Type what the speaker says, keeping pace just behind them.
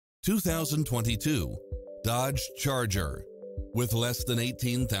2022 Dodge Charger. With less than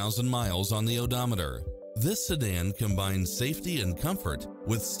 18,000 miles on the odometer, this sedan combines safety and comfort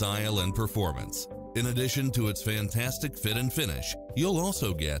with style and performance. In addition to its fantastic fit and finish, you'll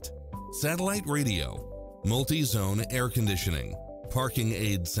also get satellite radio, multi-zone air conditioning, parking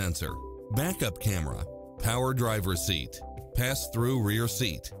aid sensor, backup camera, power driver seat, pass-through rear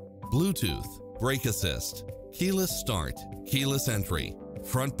seat, Bluetooth, brake assist, keyless start, keyless entry,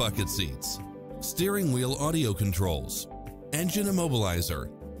 front bucket seats, steering wheel audio controls, engine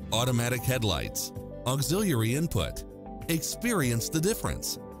immobilizer, automatic headlights, auxiliary input. Experience the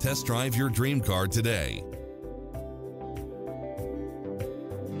difference. Test drive your dream car today.